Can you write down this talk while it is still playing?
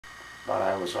but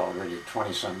I was already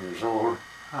 20-some years old.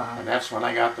 And that's when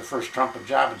I got the first trumpet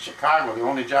job in Chicago, the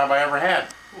only job I ever had.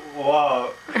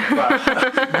 Wow,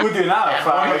 good enough,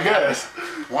 I guess.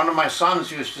 One of my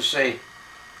sons used to say,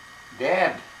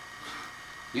 "Dad,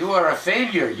 you are a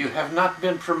failure. You have not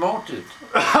been promoted."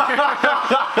 And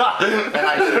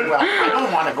I said, "Well, I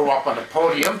don't want to go up on the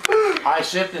podium. I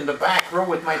sit in the back row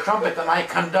with my trumpet and I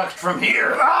conduct from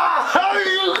here."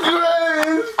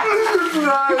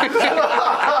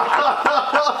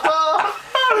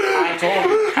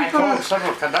 I told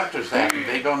several conductors that, and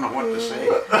they don't know what to say.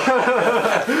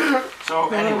 So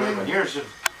anyway, but here's it.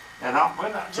 And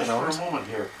just for a moment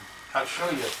here, I'll show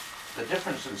you the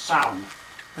difference in sound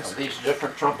of these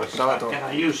different trumpets that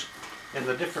I use in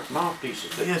the different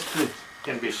mouthpieces. Yes, please.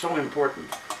 Can be so important.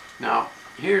 Now,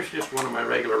 here's just one of my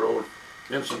regular old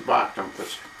Vincent Bach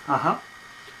trumpets. And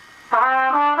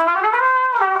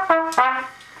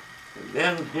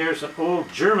then here's an old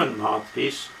German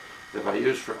mouthpiece that I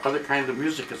use for other kinds of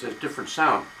music because there's different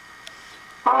sound.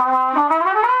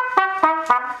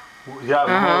 Yeah,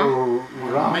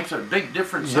 It makes a big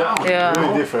different sound. Yeah.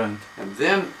 Really different. And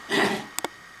then I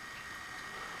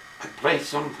play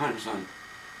sometimes on,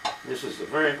 this is a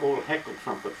very old Heckel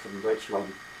trumpet from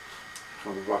Deutschland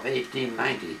from about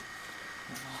 1890.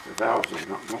 The valves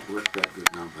don't work that good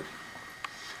now, but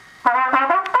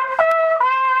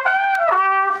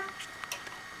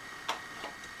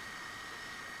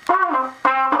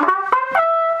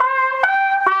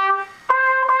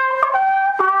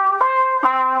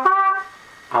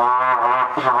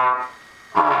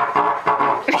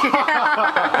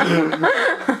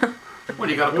well,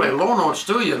 you gotta play low notes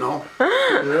too, you know.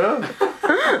 Yeah.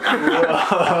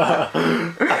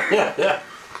 Yeah.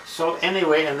 So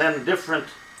anyway, and then different,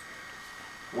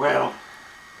 well,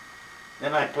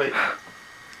 then I play,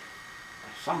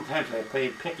 sometimes I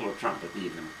played piccolo trumpet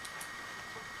even,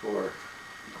 for,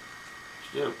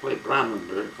 still play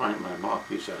Brandenburg, find my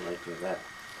mouthpiece I like for that.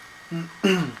 And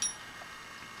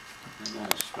then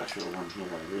a special one here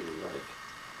I really like.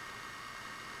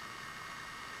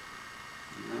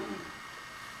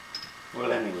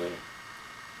 Well, anyway.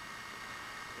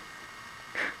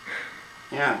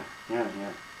 Yeah.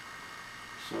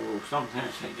 So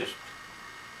sometimes I just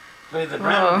play the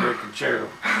Brandenburg concerto.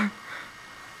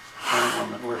 Find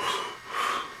one that works.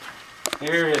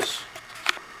 Here is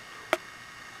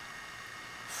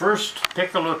first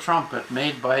piccolo trumpet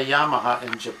made by Yamaha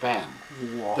in Japan.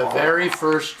 Wow. The very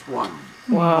first one.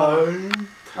 Wow.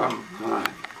 Come on.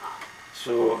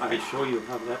 So I show you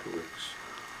how that works.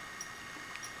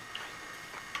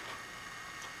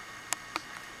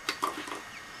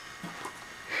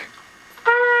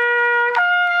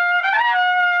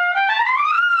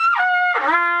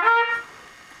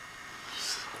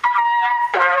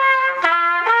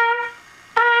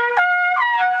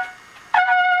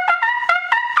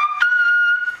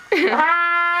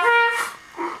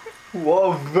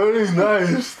 Wow, very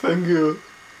nice, thank you.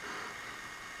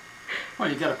 Well,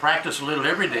 you got to practice a little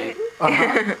every day.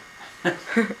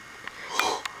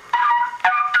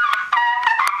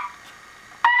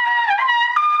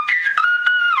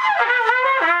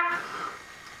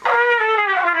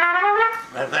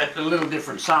 That's a little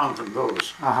different sound from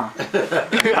those. Oh,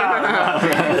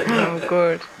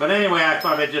 good. But anyway, I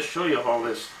thought I'd just show you all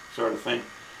this sort of thing.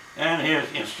 And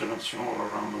here's instruments from all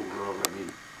around the world. I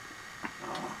mean,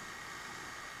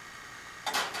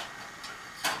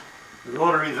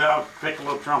 rotary valve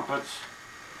piccolo trumpets.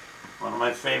 One of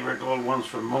my favorite old ones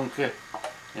from Munke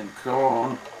in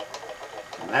Cologne.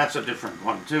 And that's a different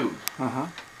one too.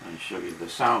 I'll show you the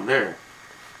sound there.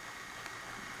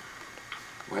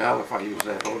 Well, if I use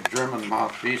that old German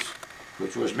mouthpiece,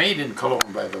 which was made in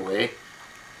Cologne, by the way.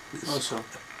 Also.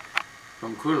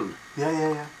 From Köln.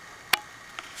 Yeah.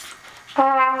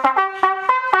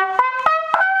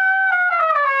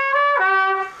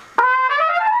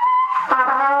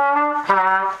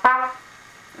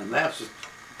 And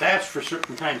that's for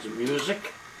certain kinds of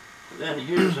music. And then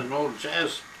here's an old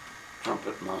jazz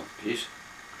trumpet mouthpiece.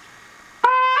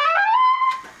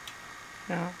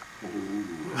 Yeah. You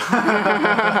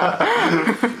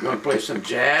want to play some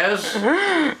jazz?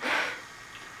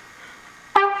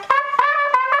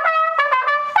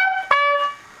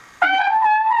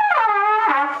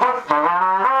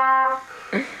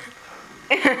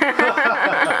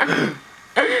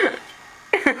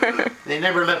 They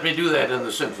never let me do that in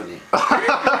the symphony.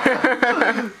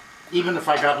 Even if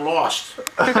I got lost.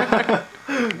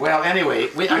 Well, anyway,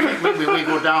 I think we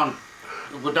go down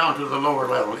to the lower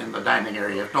level in the dining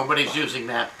area. If nobody's using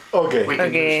that, Okay. we can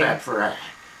Okay. use that for a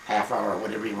half hour,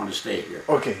 whatever you want to stay here.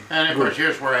 Okay. And of course,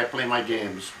 here's where I play my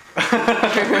games.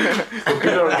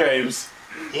 Computer games.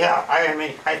 Yeah, I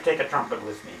mean, I take a trumpet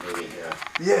with me, maybe.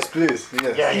 Yes, please.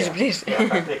 Yes. Yeah, Yes, please. Yeah,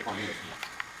 I take one with me.